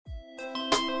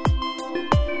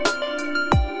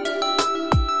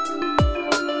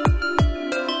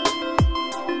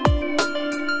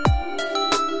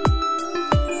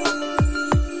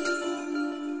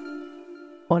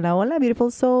Hola,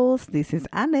 beautiful souls. This is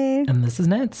Anne. And this is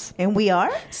Nets. And we are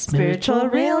Spiritual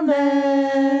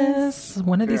Realness.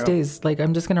 One of these days, like,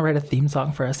 I'm just going to write a theme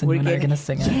song for us and you and I are going to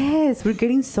sing it. Yes, we're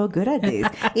getting so good at this.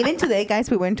 Even today,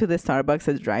 guys, we went to the Starbucks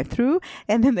at the drive-thru,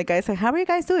 and then the guy's like, how are you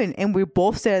guys doing? And we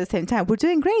both said at the same time, we're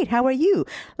doing great. How are you?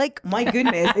 Like, my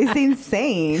goodness, it's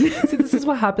insane. See, this is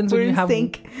what happens when you have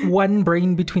one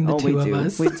brain between the two of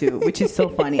us. We do, which is so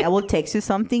funny. I will text you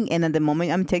something, and at the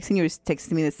moment I'm texting you, you're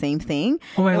texting me the same thing.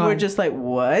 Oh my God. We're just like,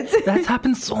 what? That's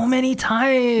happened so many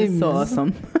times. It's so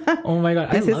awesome. Oh my God.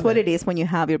 This is what it is when you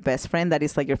have your best friend that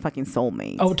is like your fucking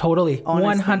soulmate. Oh, totally.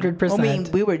 Honestly. 100%. I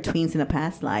mean, we were twins in a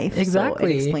past life. Exactly. So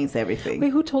it explains everything. Wait,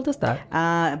 who told us that?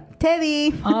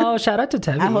 Teddy. Oh, shout out to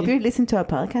Teddy. I hope you listen to our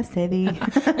podcast, Teddy.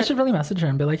 I should really message her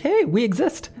and be like, hey, we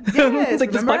exist. Yes,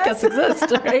 like, this podcast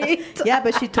exists, right? Yeah,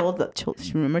 but she told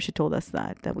us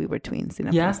that we were twins in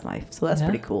a past life. So that's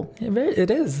pretty cool.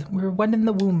 It is. We're one in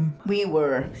the womb. We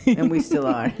were, and we still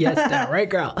are. Yes, damn right,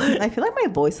 girl. I feel like my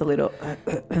voice a little.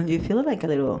 You feel it like a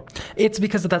little. It's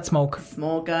because of that smoke.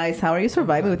 Smoke, guys. How are you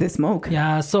surviving with this smoke?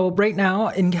 Yeah. So right now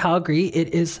in Calgary,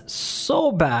 it is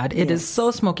so bad. It is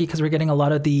so smoky because we're getting a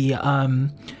lot of the.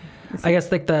 I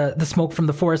guess like the smoke from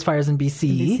the forest fires in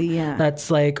BC, that's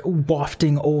like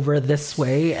wafting over this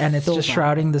way, and it's so just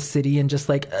shrouding the city, and just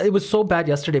like it was so bad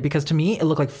yesterday because to me it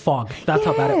looked like fog. That's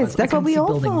how bad it was. That's what we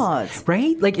all thought,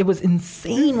 right? Like it was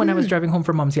insane when I was driving home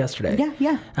from mom's yesterday.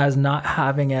 Yeah. I was not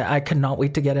having it. I could not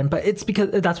wait to get in, but it's because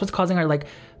that's what's causing our like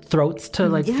throats to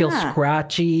like feel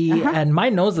scratchy, and my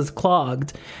nose is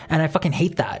clogged, and I fucking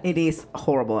hate that. It is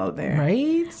horrible out there,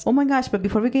 right? Oh my gosh! But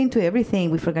before we get into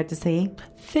everything, we forgot to say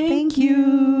thank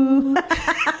you.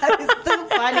 It's so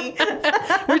funny.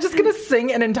 We're just gonna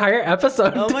sing an entire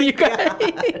episode. Oh my God.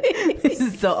 This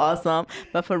is so awesome.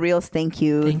 But for reals, thank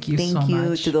you. Thank you so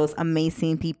much to those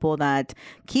amazing people that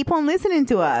keep on listening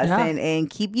to us and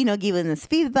keep, giving us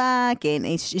feedback. And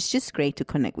it's just great to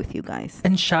connect with you guys.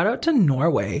 And shout out to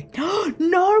Norway.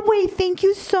 Norway, thank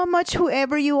you so much.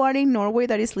 Whoever you are in Norway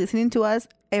that is listening to us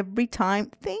every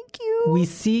time, thank you. We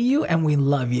see you and we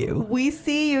love you. We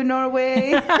see you,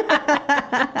 Norway.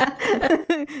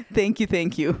 Thank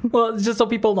you. Well, just so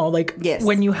people know, like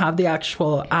when you have the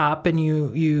actual app and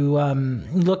you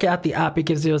look at the app, it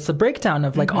gives you a breakdown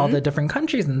of like all the different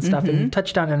countries and stuff, and you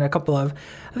touch down in a couple of,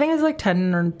 I think it's like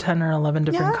 10 or 11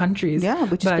 different countries. Yeah,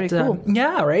 which is pretty cool.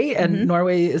 Yeah, right? And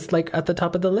Norway is like at the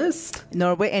top of the list.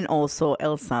 Norway and also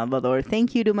El Salvador.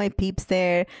 Thank you to my peeps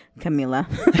there. Camila.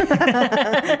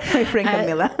 My friend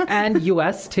Camila. And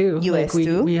US too. US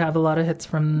too. We have a lot of hits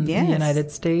from the United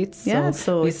States.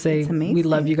 So we say we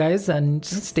love you guys and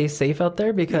just stay safe out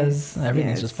there because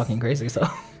everything's just fucking crazy. So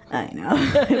I know.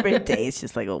 Every day it's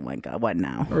just like, oh my God, what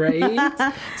now?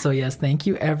 Right? So yes, thank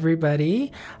you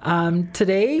everybody.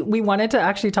 Today we wanted to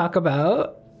actually talk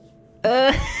about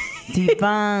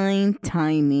divine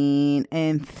timing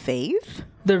and faith.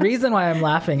 The reason why I'm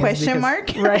laughing is question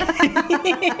mark, right?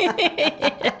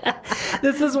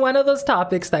 This is one of those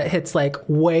topics that hits like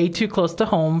way too close to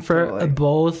home for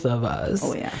both of us.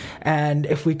 Oh yeah. And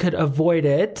if we could avoid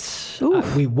it,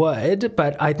 we would.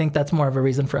 But I think that's more of a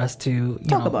reason for us to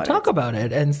talk about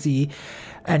it and see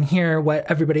and hear what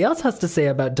everybody else has to say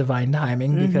about divine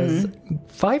timing, because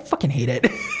I fucking hate it.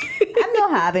 I'm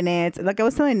not having it. Like I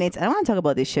was telling Nate, I don't want to talk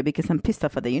about this shit because I'm pissed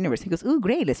off at the universe. He goes, ooh,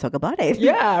 great, let's talk about it.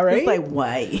 Yeah, right? It's like,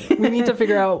 why? We need to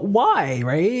figure out why,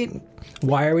 right?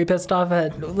 Why are we pissed off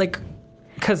at, like,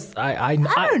 because I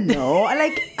don't know.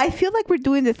 Like, I feel like we're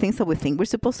doing the things that we think we're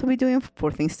supposed to be doing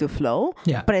for things to flow.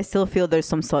 Yeah. But I still feel there's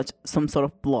some sort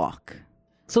of block.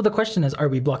 So the question is, are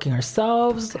we blocking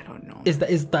ourselves? I don't know. Is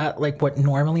that like what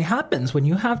normally happens when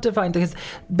you have divine? Because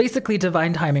basically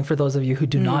divine timing, for those of you who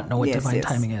do not know what divine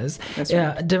timing is,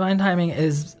 divine timing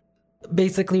is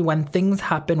basically when things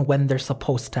happen when they're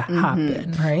supposed to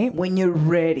happen, right? When you're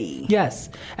ready. Yes.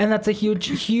 And that's a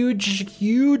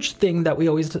huge thing that we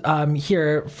always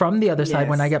hear from the other side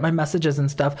when I get my messages and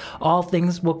stuff. All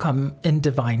things will come in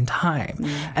divine time.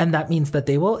 And that means that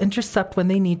they will intercept when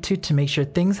they need to make sure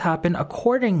things happen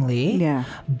accordingly. Yeah.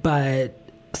 But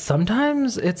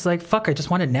sometimes it's like, fuck, I just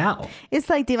want it now. It's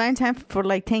like divine time for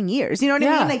like 10 years. You know what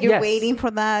I mean? Like you're waiting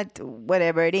for that,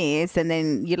 whatever it is. And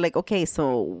then you're like, okay,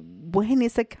 so when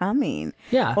is it coming?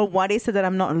 Yeah. Or what is it that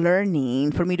I'm not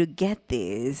learning for me to get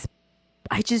this?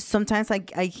 I just sometimes I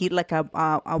hit like a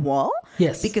wall.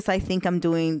 Yes. Because I think I'm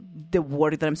doing the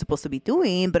work that I'm supposed to be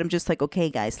doing. But I'm just like, okay,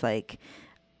 guys, like,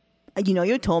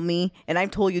 you told me, and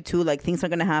I've told you too, like things are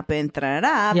gonna happen,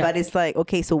 but it's like,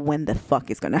 okay, so when the fuck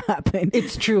is gonna happen?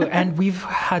 It's true. And we've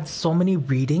had so many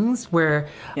readings where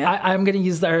I'm gonna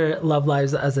use our love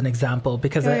lives as an example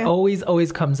because it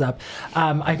always comes up.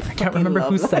 I can't remember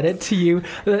who said it to you,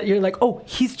 that you're like, oh,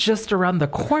 he's just around the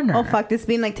corner. Oh fuck, it's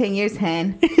been like 10 years,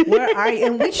 hen. Where are you?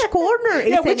 In which corner?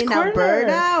 Is it in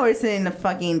Alberta, or is it in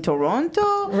fucking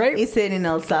Toronto? Right. Is it in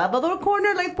El Salvador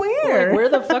corner? Like where? Like, where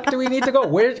the fuck do we need to go?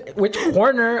 Which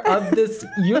corner of this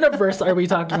universe are we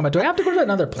talking about? Do I have to go to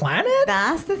another planet?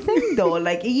 That's the thing though.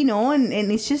 Like,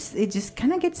 and it just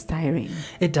kind of gets tiring.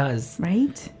 It does.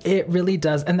 Right? It really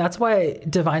does. And that's why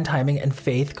divine timing and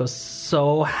faith go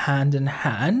so hand in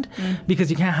hand, because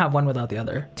you can't have one without the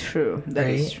other. True. That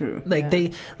is true.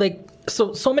 Like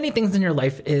so many things in your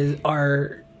life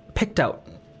are picked out.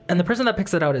 And the person that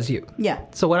picks it out is you. Yeah.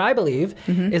 So what I believe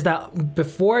is that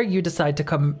before you decide to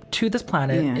come to this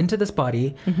planet, into this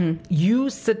body, you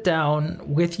sit down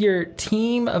with your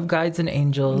team of guides and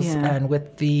angels and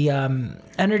with the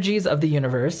energies of the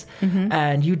universe,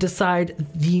 and you decide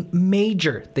the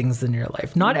major things in your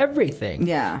life, not everything.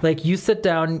 Yeah. Like you sit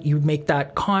down, you make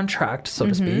that contract, so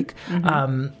to speak,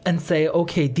 and say,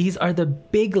 okay, these are the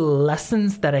big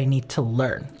lessons that I need to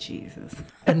learn. Jesus.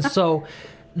 And so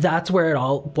that's where it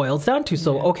all boils down to.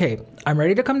 So, okay, I'm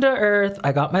ready to come to Earth.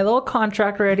 I got my little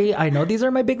contract ready. I know these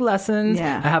are my big lessons.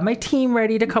 Yeah. I have my team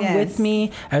ready to come with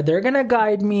me. And they're going to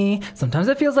guide me. Sometimes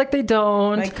it feels like they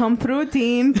don't. Like, come through,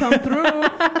 team. Come through.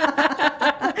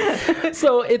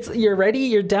 So you're ready,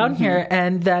 you're down here,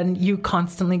 and then you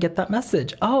constantly get that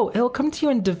message. Oh, it'll come to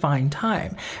you in divine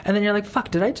time. And then you're like,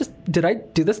 fuck, did I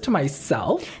do this to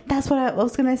myself? That's what I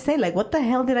was going to say. Like, what the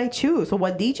hell did I choose? Or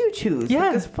what did you choose? Yeah.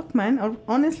 Because, fuck, man,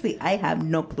 honestly, I have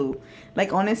no clue.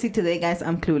 Like, honestly, today, guys,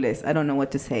 I'm clueless. I don't know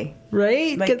what to say.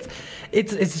 Right? Like,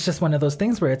 it's just one of those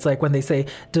things where it's like when they say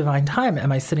divine time,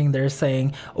 am I sitting there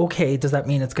saying, okay, does that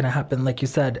mean it's going to happen, like you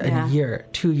said, in a year,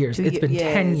 2 years? It's been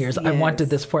 10 years. I wanted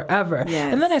this forever.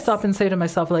 Yes. And then I stop and say to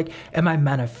myself, like, am I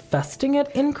manifesting it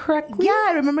incorrectly? Yeah,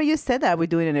 I remember you said that. We're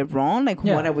doing it wrong. Like,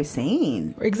 what are we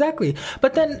saying? Exactly.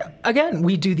 But then, again,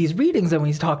 we do these readings and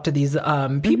we talk to these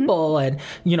people. And,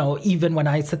 even when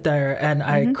I sit there and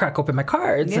I crack open my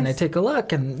cards and I take a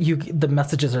look, and the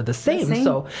messages are the same.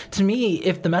 So to me,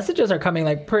 if the messages are coming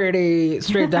like pretty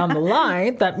straight down the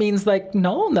line, that means like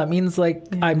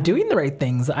I'm doing the right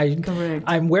things.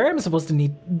 I'm where I'm supposed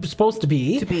to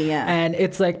be. And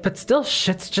it's like, but still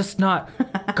shit's just not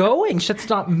going. Shit's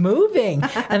not moving.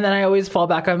 And then I always fall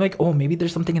back. I'm like, oh, maybe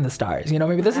there's something in the stars.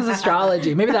 Maybe this is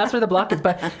astrology. Maybe that's where the block is.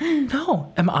 But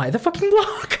no, am I the fucking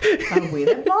block? Are we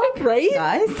the block? Right?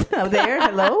 Guys out there,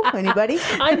 hello? Anybody?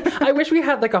 I wish we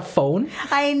had like a phone.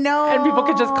 I know. And people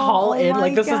could just call in.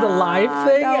 Like, this is a live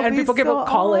thing. And people could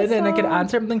call in and I could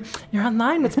answer. I'm like, you're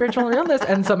online with Spiritual Realness.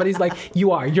 And somebody's like,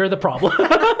 you're the problem.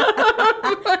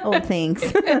 Oh, thanks.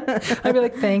 I'd be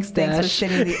like, thanks, Dash. Thanks for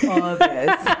sharing the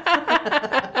obvious.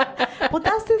 Well,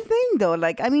 that's the thing, though.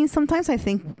 Like, I mean, sometimes I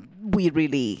think we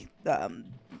really,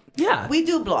 we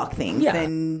do block things. Yeah.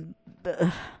 And,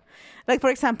 like, for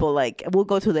example, like, we'll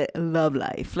go to the love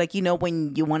life. Like,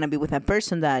 when you want to be with a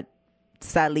person that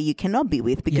sadly you cannot be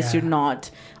with because you're not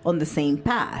on the same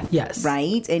path. Yes.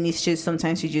 Right? And it's just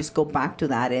sometimes you just go back to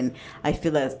that. And I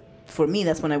feel that for me,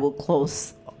 that's when I will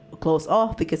close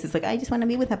off, because it's like, I just want to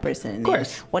be with that person. Of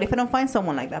course. And what if I don't find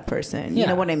someone like that person? You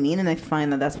know what I mean? And I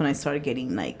find that that's when I started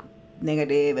getting like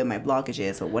negative and my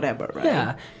blockages or whatever, right?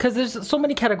 Yeah, because there's so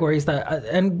many categories that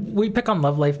and we pick on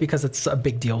love life because it's a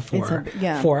big deal for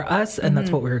us, and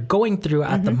that's what we're going through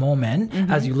at the moment,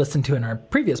 as you listened to in our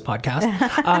previous podcast.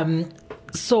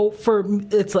 So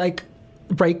it's like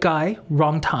right guy,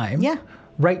 wrong time. Yeah.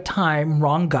 Right time,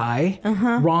 wrong guy.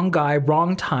 Wrong guy,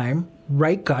 wrong time.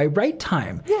 Right guy, right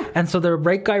time. Yeah. And so the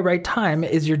right guy, right time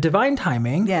is your divine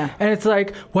timing. Yeah. And it's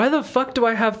like, why the fuck do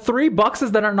I have 3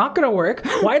 boxes that are not going to work?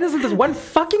 Why doesn't this one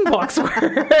fucking box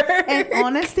work? And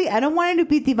honestly, I don't want it to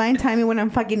be divine timing when I'm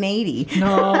fucking 80.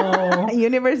 No.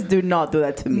 Universe, do not do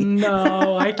that to me.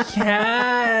 No, I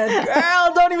can't.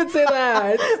 Girl, don't even say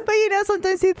that. But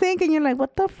sometimes you think and you're like,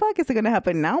 what the fuck is going to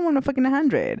happen now when I'm fucking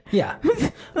 100? Yeah.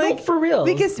 Like, no, for real.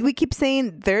 Because we keep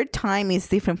saying their time is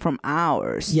different from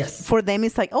ours. Yes. For them,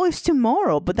 it's like, oh, it's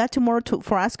tomorrow. But that tomorrow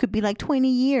for us could be like 20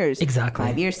 years. Exactly.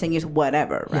 5 years, 10 years,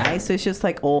 whatever, right? So it's just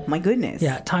like, oh, my goodness.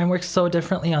 Yeah, time works so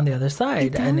differently on the other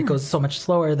side. And it goes so much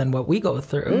slower than what we go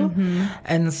through.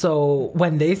 And so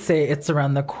when they say it's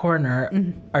around the corner,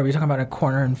 are we talking about a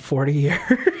corner in 40 years?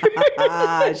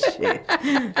 Shit.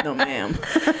 No, ma'am.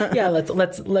 Yeah,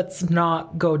 let's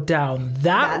not go down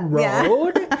that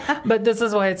road. But this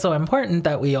is why it's so important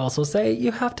that we also say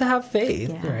you have to have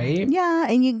faith, right? Yeah,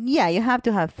 and you have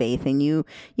to have faith, and you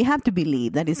have to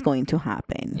believe that it's going to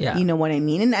happen. Yeah. You know what I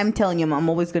mean? And I'm telling you, I'm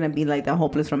always going to be like the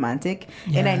hopeless romantic.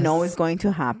 Yes. And I know it's going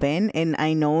to happen, and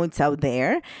I know it's out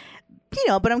there. You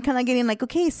know, but I'm kind of getting like,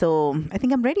 okay, so I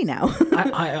think I'm ready now.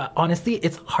 I honestly,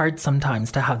 it's hard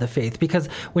sometimes to have the faith, because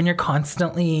when you're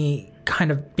constantly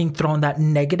kind of being thrown that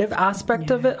negative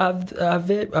aspect of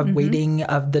waiting,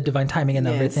 of the divine timing and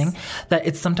everything,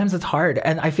 that sometimes it's hard.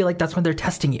 And I feel like that's when they're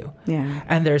testing you. Yeah.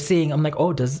 And they're seeing, I'm like,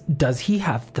 oh, does he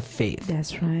have the faith?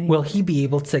 That's right. Will he be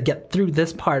able to get through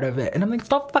this part of it? And I'm like,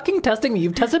 stop fucking testing me.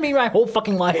 You've tested me my whole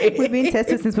fucking life. We've been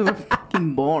tested since we were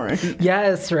fucking born.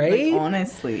 Yes, right? Like,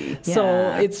 honestly. So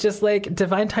it's just like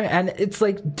divine time, and it's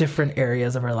like different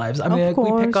areas of our lives. I mean, Of like,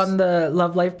 we pick course. on the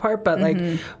love life part, but like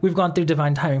we've gone through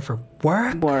divine timing for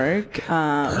work,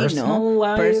 personal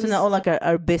lives. personal, or like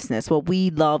our business, what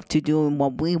we love to do and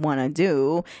what we want to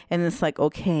do. And it's like,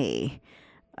 okay,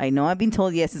 I know I've been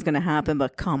told yes, it's going to happen,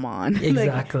 but come on.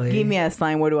 Exactly. Like, give me a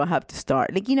sign. Where do I have to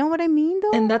start? Like, you know what I mean,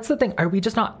 though? And that's the thing. Are we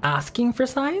just not asking for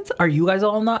signs? Are you guys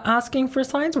all not asking for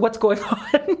signs? What's going on?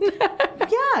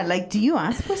 Yeah. Like, do you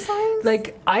ask for signs?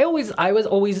 Like, I was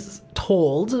always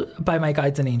told by my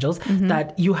guides and angels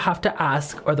that you have to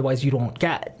ask, otherwise you don't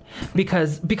get.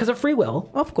 Because of free will.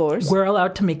 Of course. We're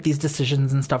allowed to make these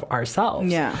decisions and stuff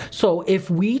ourselves. Yeah. So if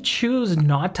we choose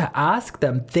not to ask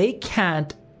them, they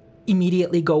can't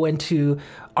immediately go into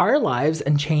our lives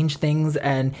and change things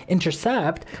and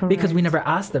intercept. Correct. Because we never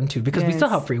asked them to, because we still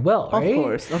have free will,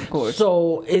 right? Of course.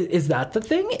 So is that the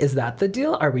thing? Is that the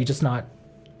deal? Are we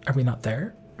not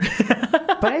there?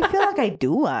 But I feel like I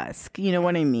do ask. You know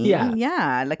what I mean? Yeah.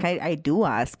 Yeah. Like I do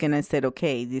ask, and I said,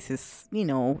 okay, this is, you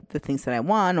know, the things that I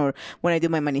want. Or when I do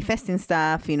my manifesting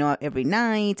stuff, you know, every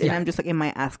night, and I'm just like, am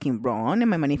I asking wrong?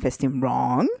 Am I manifesting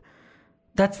wrong?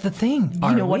 That's the thing.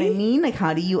 You know what I mean? Like,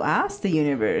 how do you ask the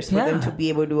universe for them to be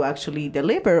able to actually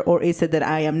deliver? Or is it that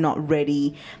I am not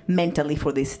ready mentally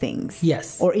for these things?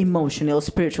 Yes. Or emotionally or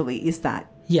spiritually? Is that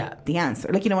the answer?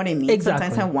 Like, you know what I mean? Exactly.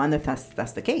 Sometimes I wonder if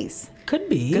that's the case. Could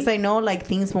be. Because I know, like,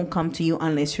 things won't come to you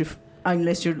unless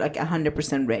you're like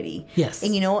 100% ready. Yes.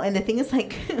 And, you know, and the thing is,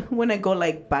 like, when I go,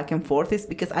 like, back and forth, is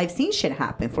because I've seen shit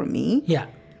happen for me. Yeah.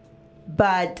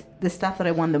 But the stuff that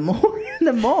I want the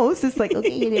most is like, okay,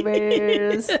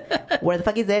 universe, where the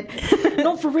fuck is it?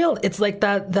 No, for real. It's like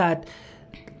that,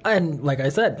 and like I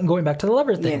said, going back to the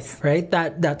lover thing, right?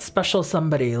 That special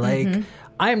somebody, like,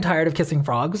 I am tired of kissing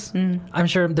frogs. I'm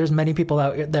sure there's many people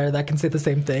out there that can say the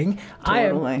same thing.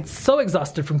 Totally. I am so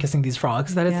exhausted from kissing these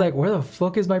frogs that it's like, where the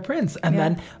fuck is my prince? And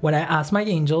then when I ask my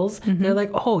angels, they're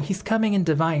like, oh, he's coming in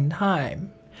divine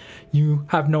time. You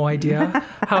have no idea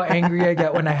how angry I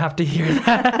get when I have to hear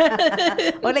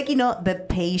that. Or like, you know, the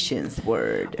patience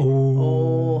word.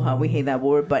 Oh, how we hate that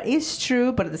word. But it's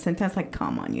true. But at the same time, it's like,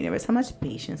 come on, universe. How much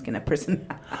patience can a person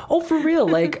have? Oh, for real.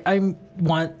 Like,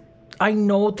 I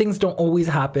know things don't always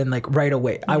happen like right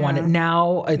away. I want it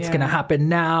now. It's going to happen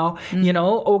now. You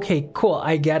know? Okay, cool.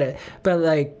 I get it. But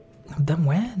like, then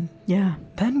when? Yeah.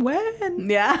 Then when?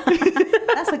 Yeah.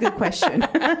 That's a good question.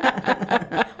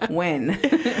 When?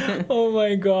 Oh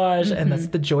my gosh. And that's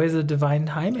the joys of divine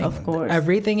timing. Of course.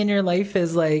 Everything in your life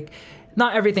is like,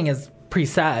 not everything is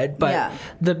preset, but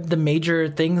the major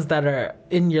things that are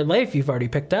in your life you've already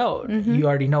picked out. You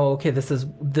already know, okay, this is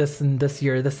this and this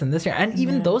year, this and this year. And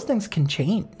even those things can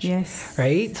change. Yes.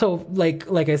 Right? So like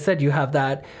I said, you have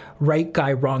that right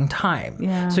guy, wrong time.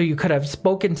 Yeah. So you could have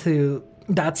spoken to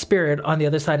that spirit on the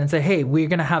other side and say, hey, we're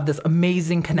going to have this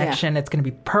amazing connection. It's going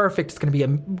to be perfect. It's going to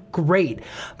be great.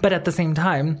 But at the same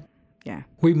time,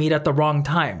 we meet at the wrong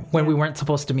time when we weren't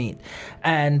supposed to meet.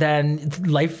 And then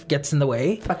life gets in the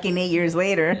way. Fucking 8 years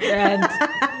later. And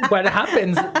what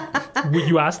happens,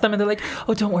 you ask them and they're like,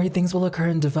 oh, don't worry, things will occur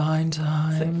in divine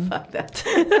time. Like, fuck that.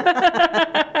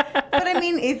 But I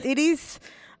mean, it is,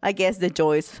 I guess, the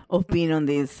joys of being on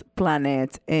this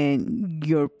planet and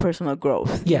your personal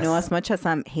growth. Yes. You know, as much as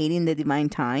I'm hating the divine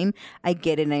time, I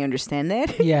get it and I understand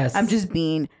it. Yes.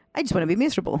 I just want to be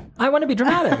miserable. I want to be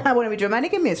dramatic. I want to be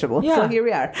dramatic and miserable. Yeah. So here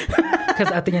we are. Because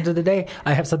at the end of the day,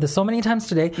 I have said this so many times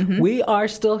today, we are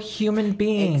still human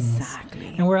beings. Exactly.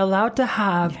 And we're allowed to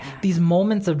have these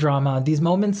moments of drama, these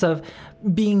moments of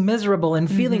being miserable and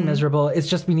feeling miserable. It's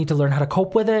just we need to learn how to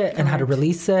cope with it and how to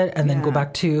release it and then go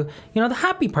back to, you know, the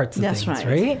happy parts of things,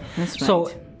 right? That's right.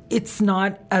 So it's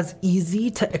not as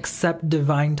easy to accept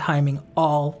divine timing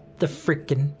all the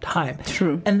freaking time.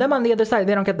 True. And them on the other side,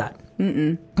 they don't get that.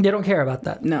 They don't care about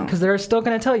that. No. Because they're still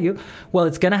going to tell you, well,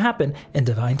 it's going to happen in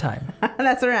divine time.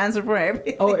 That's their answer for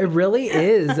everything. Oh, it really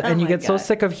is. And you get so God.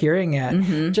 sick of hearing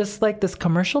it. Just like this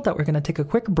commercial that we're going to take a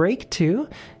quick break to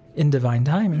in divine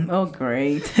timing. Oh,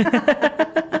 great.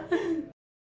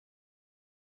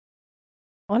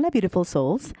 Hola, beautiful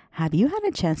souls. Have you had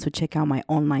a chance to check out my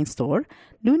online store,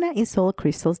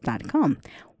 LunaIsSoulCrystals.com?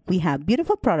 We have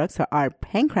beautiful products that are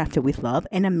handcrafted with love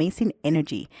and amazing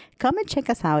energy. Come and check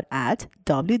us out at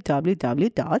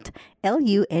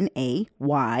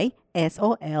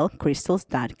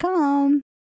www.LunaySoulCrystals.com.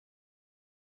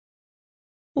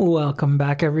 Welcome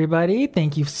back, everybody.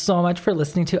 Thank you so much for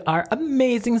listening to our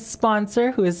amazing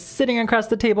sponsor who is sitting across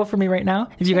the table from me right now.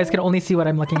 If you guys could only see what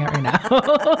I'm looking at right now.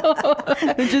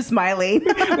 I'm just smiling.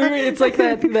 It's like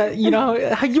that, you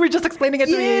know, how you were just explaining it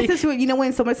to me. Yes, you know,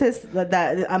 when someone says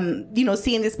that you know,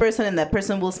 seeing this person and that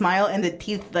person will smile and the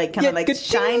teeth like kind of like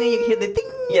shine and you hear the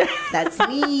ding. Yeah. That's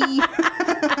me.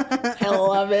 I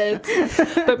love it.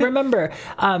 But remember,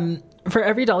 for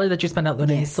every $1 that you spend at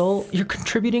Luna Soul, you're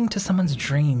contributing to someone's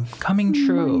dream coming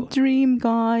true. My dream,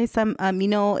 guys. You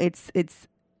know, it's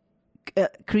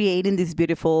creating this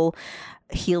beautiful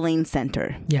healing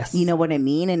center. Yes. You know what I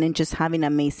mean? And then just having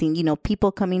amazing, you know,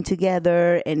 people coming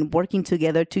together and working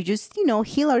together to just, you know,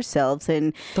 heal ourselves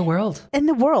and the world.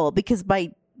 Because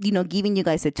by, you know, giving you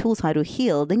guys the tools how to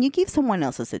heal, then you give someone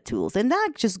else the tools, and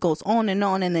that just goes on, and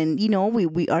then, you know,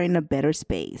 we are in a better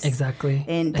space. Exactly.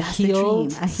 And that's a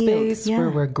healed the dream. Space where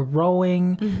we're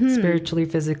growing spiritually,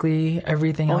 physically,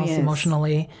 everything else,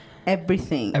 emotionally.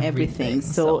 Everything.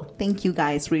 So thank you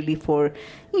guys really for,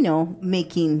 you know,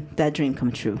 making that dream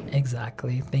come true.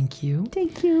 Exactly. Thank you.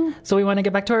 So we want to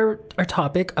get back to our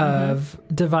topic of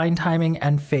divine timing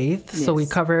and faith. Yes. So we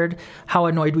covered how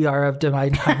annoyed we are of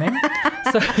divine timing.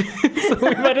 so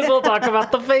we might as well talk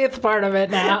about the faith part of it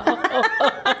now.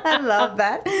 I love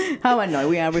that. How annoyed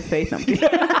we are with faith. I'm kidding.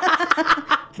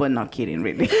 But not kidding,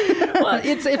 really. Well,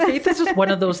 faith is just one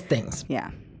of those things.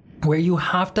 Yeah. Where you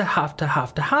have to have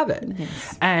it.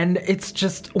 Yes. And it's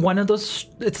just one of those,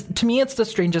 to me, it's the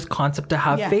strangest concept to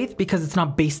have faith because it's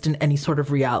not based in any sort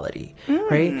of reality,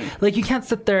 right? Like you can't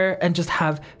sit there and just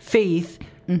have faith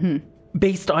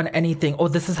based on anything. Oh,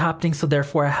 this is happening, so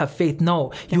therefore I have faith.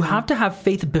 No, you have to have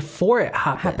faith before it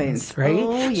happens. Right?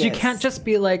 Oh, yes. So you can't just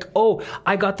be like, oh,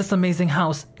 I got this amazing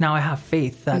house, now I have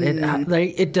faith that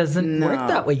it doesn't work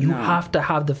that way. You have to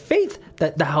have the faith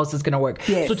that the house is going to work.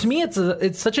 Yes. So to me, it's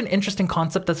such an interesting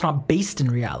concept that's not based in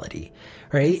reality,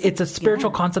 right? It's a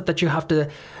spiritual concept that you have to,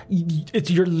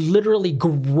 you're literally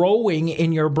growing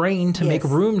in your brain to make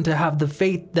room to have the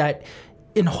faith that,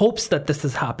 in hopes that this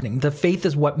is happening. The faith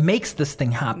is what makes this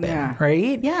thing happen,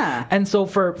 right? Yeah. And so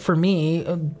for me,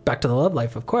 back to the love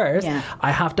life, of course,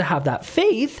 I have to have that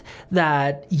faith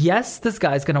that, yes, this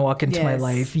guy's going to walk into my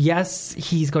life. Yes,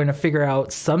 he's going to figure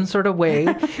out some sort of way,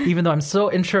 even though I'm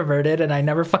so introverted and I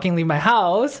never fucking leave my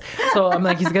house. So I'm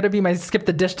like, he's going to be my skip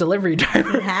the dish delivery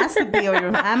driver. It has to be, or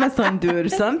your Amazon dude or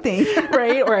something.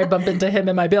 Right? Or I bump into him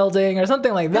in my building or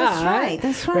something like that.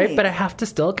 That's right. But I have to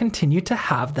still continue to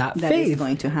have that faith.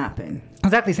 Going to happen.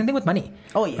 Exactly. Same thing with money.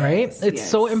 Oh, yeah. Right? It's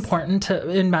so important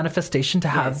in manifestation to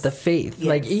have the faith. Yes.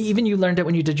 Like even you learned it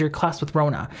when you did your class with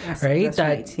Rona, right?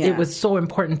 That it was so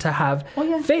important to have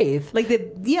faith. Like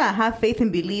have faith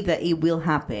and believe that it will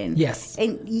happen. Yes.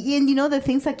 And you know, the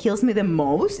things that kills me the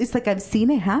most, it's like I've seen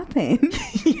it happen.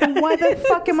 Why the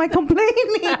fuck am I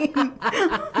complaining?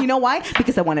 You know why?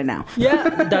 Because I want it now.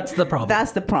 Yeah, that's the problem.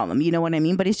 That's the problem. You know what I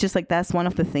mean? But it's just like, that's one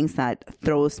of the things that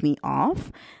throws me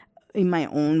off. In my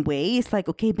own way, it's like,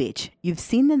 okay, bitch, you've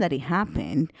seen that it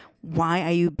happened. Why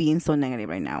are you being so negative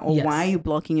right now? Or why are you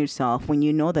blocking yourself when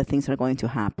you know that things are going to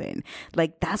happen?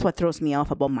 Like, that's what throws me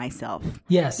off about myself.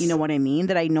 Yes. You know what I mean?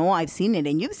 That I know I've seen it,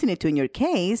 and you've seen it too in your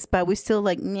case, but we're still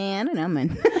like, nah, I don't know,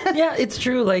 man. Yeah, it's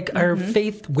true. Like, our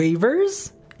faith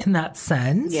wavers in that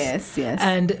sense. Yes.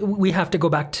 And we have to go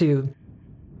back to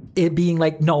it being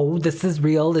like, no, this is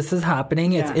real, this is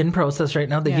happening, it's in process right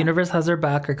now, the universe has our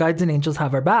back, our guides and angels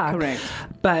have our back. Correct.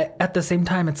 But at the same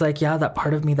time, it's like, that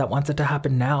part of me that wants it to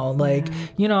happen now, like,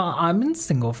 you know, I've been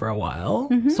single for a while,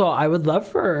 so I would love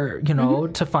for, you know,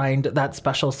 to find that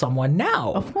special someone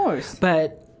now. Of course.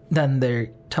 But then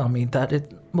they tell me that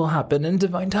it will happen in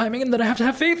divine timing, and then I have to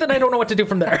have faith, and I don't know what to do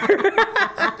from there.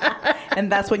 And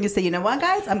that's when you say, you know what,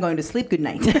 guys, I'm going to sleep. Good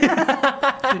night. Do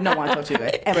not want to talk to you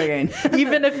guys ever again.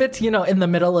 Even if it's, you know, in the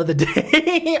middle of the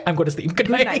day, I'm going to sleep. Good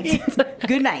night.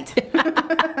 Good night.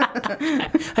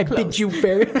 I bid you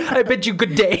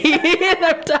good day. And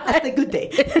I'm done. I say good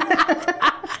day.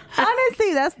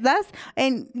 Honestly, that's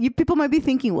and people might be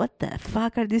thinking, what the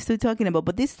fuck are these two talking about?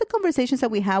 But this is the conversations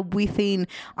that we have within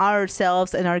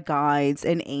ourselves and our guides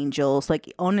and angels.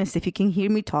 Like, honestly, if you can hear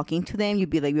me talking to them, you'd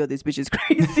be like, yo, this bitch is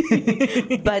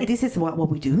crazy. But this is what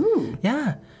we do.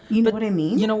 Yeah. You know what I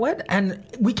mean? You know what? And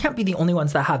we can't be the only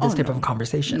ones that have this type of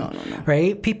conversation. No.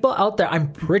 Right? People out there,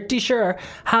 I'm pretty sure,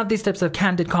 have these types of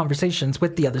candid conversations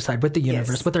with the other side, with the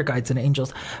universe, with their guides and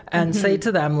angels, and say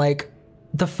to them, like,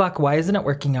 the fuck, why isn't it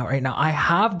working out right now? I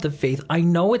have the faith. I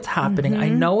know it's happening. I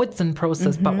know it's in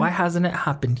process, but why hasn't it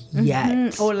happened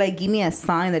yet? Or like, give me a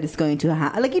sign that it's going to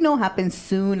happen. Like, happen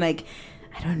soon. Like,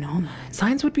 I don't know, man.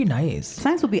 Signs would be nice.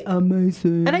 Signs would be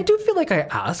amazing. And I do feel like I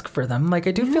ask for them. Like,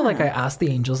 I do feel like I ask the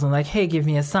angels and like, hey, give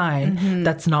me a sign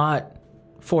that's not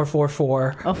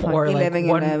 444 or 11,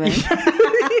 like 11.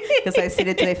 Because I see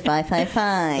it today,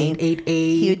 555.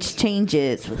 888. Huge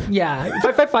changes. Yeah,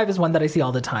 555 is one that I see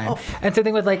all the time. And same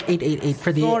thing with like 888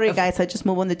 for the... Sorry, guys, I just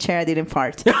moved on the chair. I didn't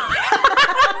fart. Dear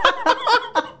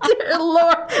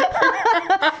Lord.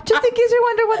 Just in case you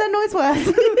wonder what that noise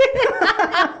was.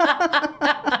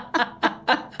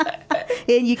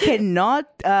 And you cannot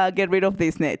get rid of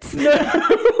these nets.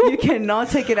 You cannot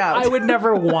take it out. I would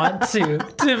never want to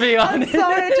be honest. I'm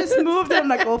sorry, I just moved. I'm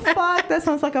like, oh, fuck, that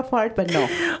sounds like a fart. But no,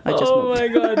 I just moved. My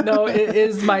God, no, it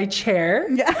is my chair.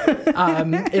 Yeah.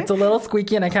 It's a little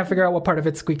squeaky and I can't figure out what part of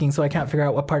it's squeaking, so I can't figure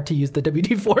out what part to use the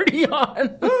WD-40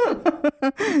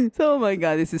 on. So, oh my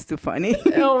God, this is too funny.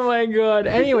 Oh my God.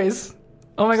 Anyways.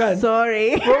 Oh my God.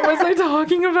 Sorry. What was I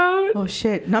talking about? Oh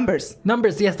shit. Numbers.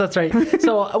 Yes, that's right.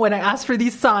 So when I ask for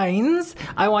these signs,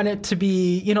 I want it to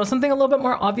be, something a little bit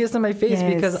more obvious in my face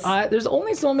because there's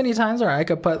only so many times where I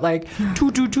could put like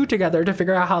 2 together to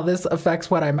figure out how this affects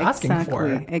what I'm asking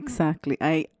for. Exactly.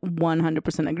 I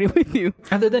 100% agree with you.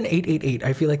 Other than 888,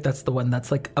 I feel like that's the one that's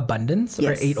like abundance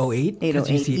or 808. 808.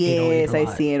 You see 808 yes, I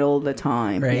see it all the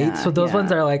time. Right? Yeah, so those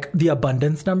ones are like the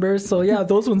abundance numbers. So yeah,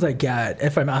 those ones I get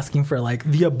if I'm asking for like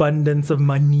the abundance of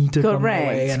money to come my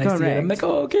way, and I see it, I'm like,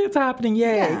 oh, okay, it's happening,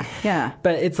 yay. Yeah.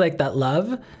 But it's like that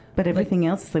love. But everything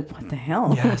else is like, what the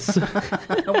hell? Yes.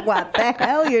 What the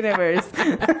hell, universe?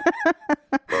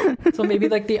 So maybe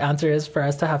like the answer is for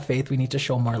us to have faith, we need to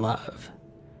show more love.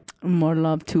 More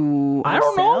love to I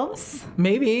ourselves? don't know.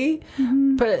 Maybe.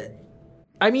 But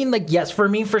I mean, like, yes, for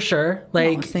me, for sure.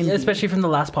 Like, especially from the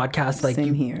last podcast, like,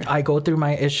 same here. I go through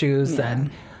my issues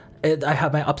and I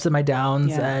have my ups and my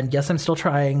downs, and yes, I'm still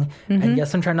trying, and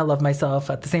yes, I'm trying to love myself.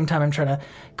 At the same time, I'm trying to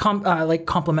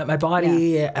compliment my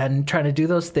body and trying to do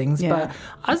those things. But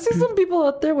I see some people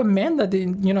out there with men that they,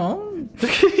 we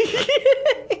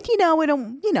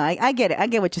don't, I get it. I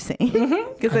get what you're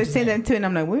saying. Because I say that too, and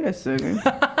I'm like, wait a second.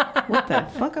 What the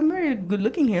fuck? I'm very good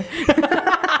looking here.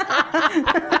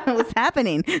 What's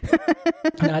happening?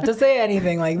 Not to say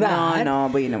anything like that. No,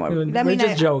 but you know what? We're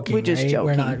just joking. We're just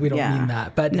joking. We don't mean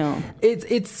that. But no.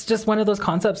 It's just one of those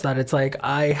concepts that it's like,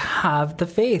 I have the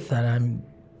faith and I'm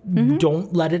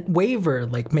don't let it waver.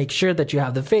 Like, make sure that you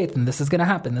have the faith and this is going to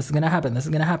happen. This is going to happen. This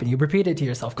is going to happen. You repeat it to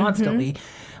yourself constantly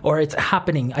or it's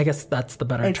happening. I guess that's the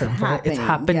better term for it. It's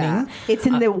happening. Yeah. It's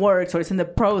in the works or it's in the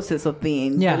process of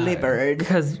being delivered.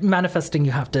 Because manifesting,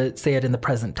 you have to say it in the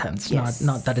present tense,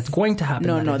 not that it's going to happen.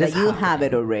 No, that you have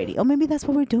it already. Or maybe that's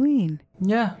what we're doing.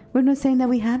 Yeah. We're not saying that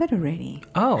we have it already.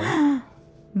 Oh.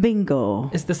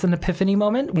 Bingo. Is this an epiphany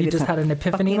moment? We just had an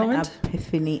epiphany moment?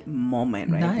 Epiphany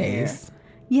moment right nice. There.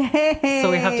 Yay!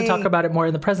 So we have to talk about it more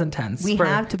in the present tense. We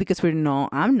have to because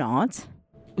I'm not.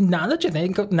 Now that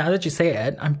you say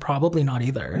it, I'm probably not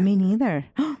either. Me neither.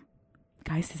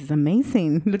 Guys, this is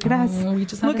amazing. Look at us. We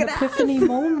just had an epiphany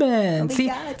moment. See,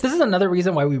 this is another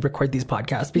reason why we record these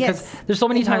podcasts because there's so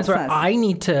many times where I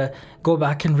need to go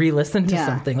back and re-listen to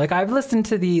something. Like I've listened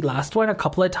to the last one a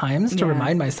couple of times to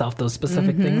remind myself those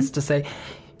specific things to say,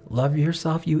 love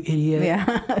yourself, you idiot.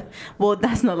 Yeah. Well,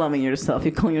 that's not loving yourself.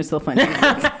 You're calling yourself an idiot.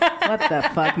 What the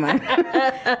fuck,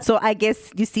 man? So I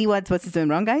guess you see what's doing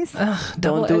wrong, guys?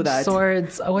 Don't do that.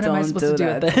 Swords. What am I supposed to do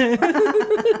with it?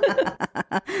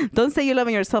 Don't say you're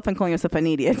loving yourself and calling yourself an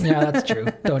idiot. Yeah, that's true.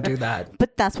 Don't do that.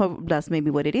 But that's maybe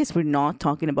what it is. We're not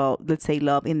talking about, let's say,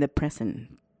 love in the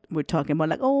present. We're talking about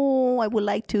like, oh, I would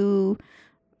like to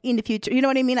in the future. You know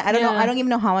what I mean? I don't know. I don't even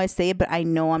know how I say it, but I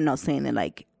know I'm not saying it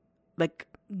like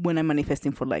when I'm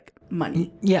manifesting for like money.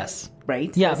 Yes.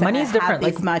 Right? Yeah, money is different.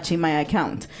 Like much in my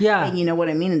account. Yeah. And you know what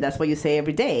I mean? And that's what you say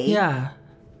every day. Yeah.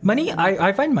 Money,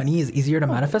 I find money is easier to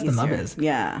manifest than love is.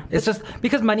 Yeah. It's just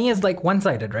because money is like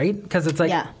one-sided, right? Because it's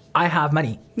like, I have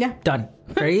money. Yeah. Done.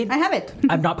 Right? I have it.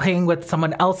 I'm not playing with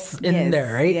someone else in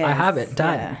there, right? I have it.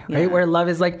 Done. Right? Where love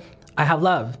is like, I have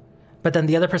love. But then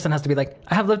the other person has to be like,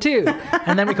 I have love too.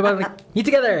 And then we come out like, meet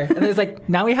together. And it's like,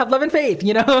 now we have love and faith,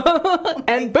 you know?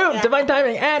 And boom, divine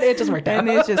timing. And it just worked out. And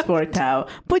it just worked out.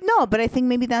 But no, but I think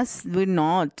maybe we're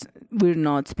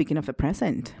not speaking of the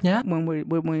present. Yeah. When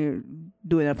we're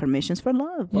doing affirmations for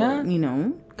love. Yeah. Or, you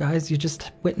know. Guys, you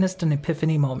just witnessed an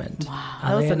epiphany moment. Wow.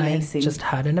 That was amazing. I just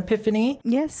had an epiphany.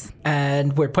 Yes.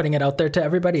 And we're putting it out there to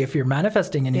everybody. If you're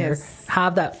manifesting in here,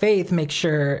 have that faith, make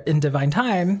sure in divine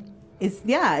time. And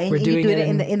you do it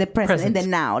in the present, in the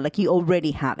now. Like you already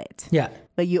have it. Yeah.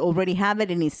 Like you already have it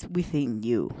and it's within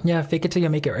you. Yeah, fake it till you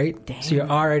make it, right? Damn. So you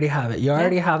already have it. You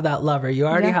already have that lover. You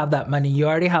already have that money. You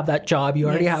already have that job. You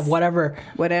already have whatever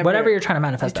you're trying to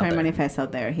manifest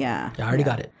out there. Yeah. You already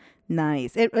got it.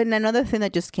 Nice. And another thing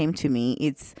that just came to me,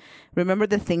 it's remember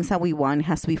the things that we want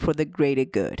has to be for the greater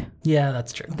good. Yeah,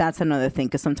 that's true. That's another thing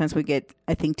because sometimes we get,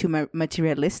 I think, too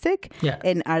materialistic. Yeah.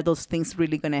 And are those things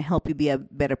really going to help you be a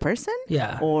better person?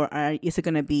 Yeah. Or is it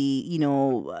going to be,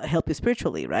 help you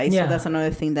spiritually, right? Yeah. So that's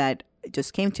another thing that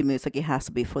just came to me. It's like it has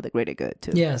to be for the greater good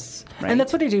too. Yes. Right? And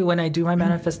that's what I do when I do my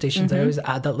manifestations. I always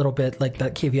add that little bit, like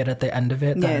that caveat at the end of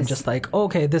it. That I'm just like,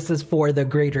 okay, this is for the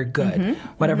greater good.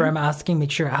 Whatever I'm asking, make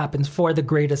sure it happens for the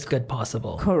greatest good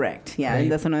possible. Correct. Yeah. Right?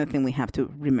 And that's another thing we have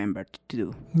to remember to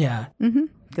do. Yeah.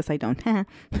 Because I don't. Hey,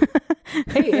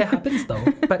 it happens though.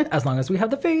 But as long as we have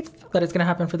the faith that it's going to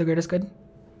happen for the greatest good.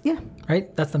 Yeah.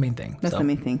 Right? That's the main thing. That's the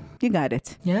main thing. You got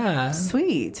it. Yeah.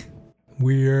 Sweet.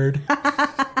 Weird.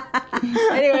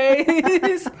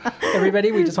 Anyways,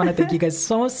 everybody, we just want to thank you guys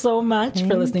so much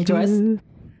for listening to us,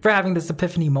 for having this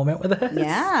epiphany moment with us.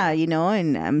 Yeah,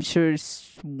 and I'm sure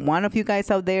one of you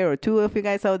guys out there or two of you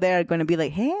guys out there are going to be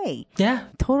like, hey,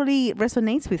 totally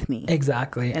resonates with me.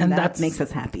 Exactly. And that makes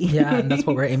us happy. Yeah, and that's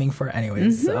what we're aiming for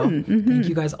anyways. Thank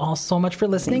you guys all so much for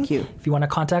listening. Thank you. If you want to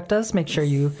contact us, make sure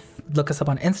you look us up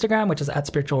on Instagram, which is at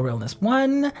Spiritual Realness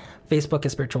 1. Facebook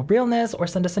is Spiritual Realness, or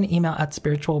send us an email at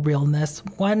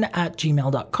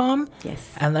spiritualrealness1@gmail.com.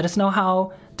 Yes. And let us know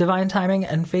how divine timing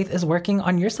and faith is working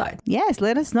on your side. Yes,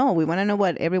 let us know. We want to know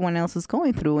what everyone else is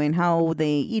going through and how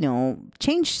they,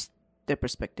 change their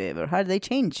perspective or how do they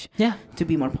change to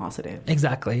be more positive.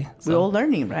 Exactly. We're all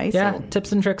learning, right? Yeah,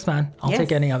 tips and tricks, man. I'll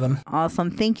take any of them.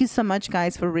 Awesome. Thank you so much,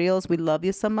 guys, for reals. We love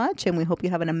you so much, and we hope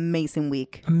you have an amazing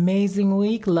week. Amazing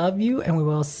week. Love you, and we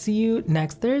will see you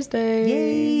next Thursday.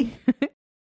 Yay!